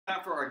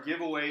time for our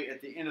giveaway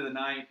at the end of the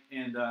night,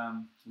 and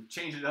we've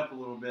changed it up a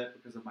little bit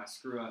because of my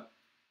screw up.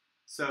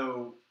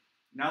 So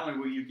not only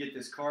will you get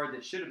this card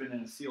that should have been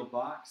in a sealed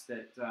box,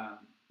 that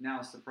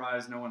now,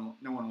 surprise, no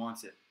one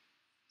wants it.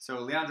 So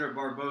Leandro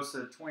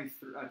Barbosa,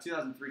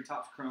 2003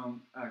 Topps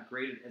Chrome,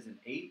 graded as an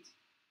 8.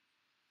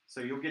 So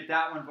you'll get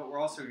that one, but we're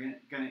also going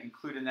to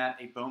include in that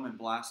a Bowman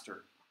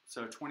Blaster.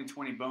 So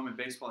 2020 Bowman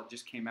Baseball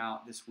just came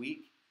out this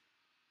week.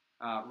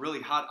 Really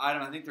hot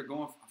item. I think they're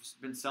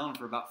been selling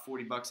for about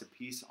 $40 a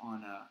piece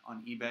on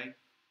eBay.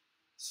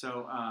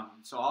 So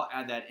I'll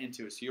add that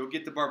into it. So you'll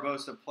get the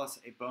Barbosa plus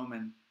a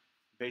Bowman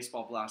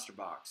Baseball Blaster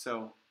box.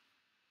 So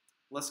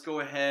let's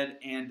go ahead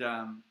and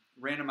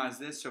randomize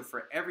this. So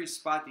for every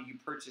spot that you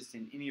purchased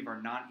in any of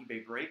our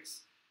non-eBay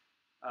breaks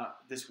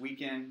this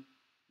weekend,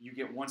 you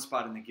get one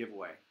spot in the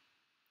giveaway.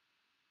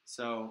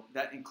 So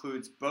that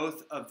includes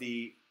both of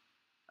the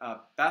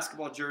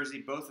basketball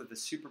jersey, both of the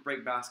Super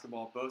Break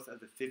basketball, both of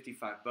the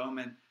 55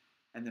 Bowman,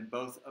 and then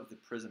both of the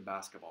Prism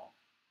basketball.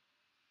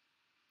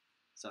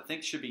 So I think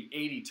it should be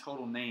 80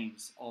 total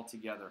names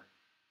altogether,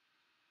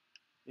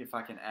 if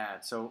I can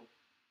add. So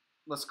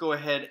let's go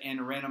ahead and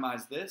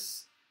randomize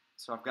this.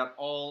 So I've got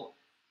all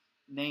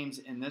names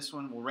in this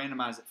one. We'll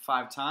randomize it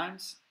 5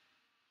 times.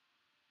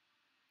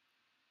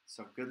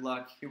 So good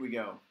luck. Here we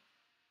go.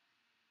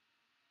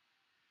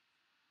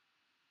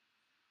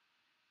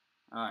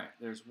 All right,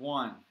 there's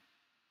 1,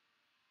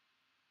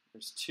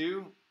 there's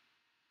 2,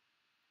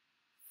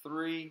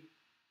 3,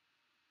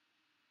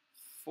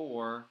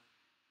 4,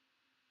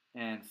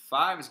 and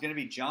 5 is going to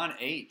be John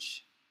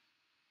H.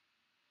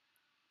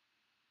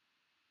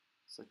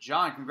 So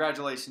John,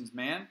 congratulations,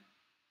 man.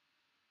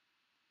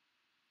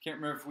 Can't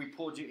remember if we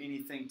pulled you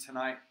anything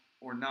tonight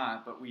or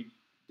not, but we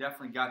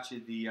definitely got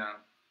you the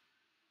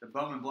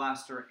Bowman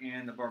Blaster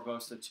and the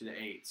Barbosa to the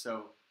 8.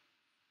 So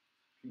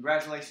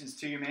congratulations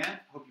to you, man.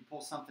 Hope you pull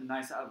something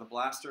nice out of the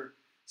blaster.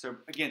 So,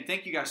 again,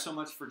 thank you guys so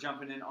much for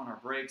jumping in on our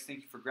breaks.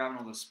 Thank you for grabbing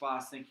all those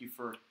spots. Thank you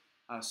for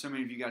so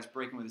many of you guys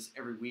breaking with us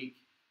every week,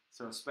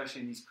 so especially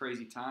in these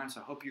crazy times.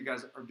 So I hope you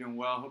guys are doing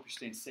well. I hope you're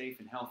staying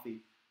safe and healthy.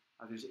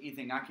 If there's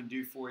anything I can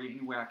do for you,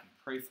 any way I can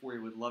pray for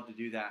you, would love to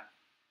do that.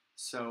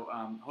 So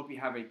hope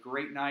you have a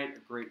great night, a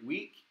great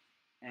week,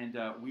 and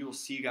we will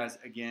see you guys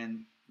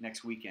again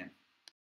next weekend.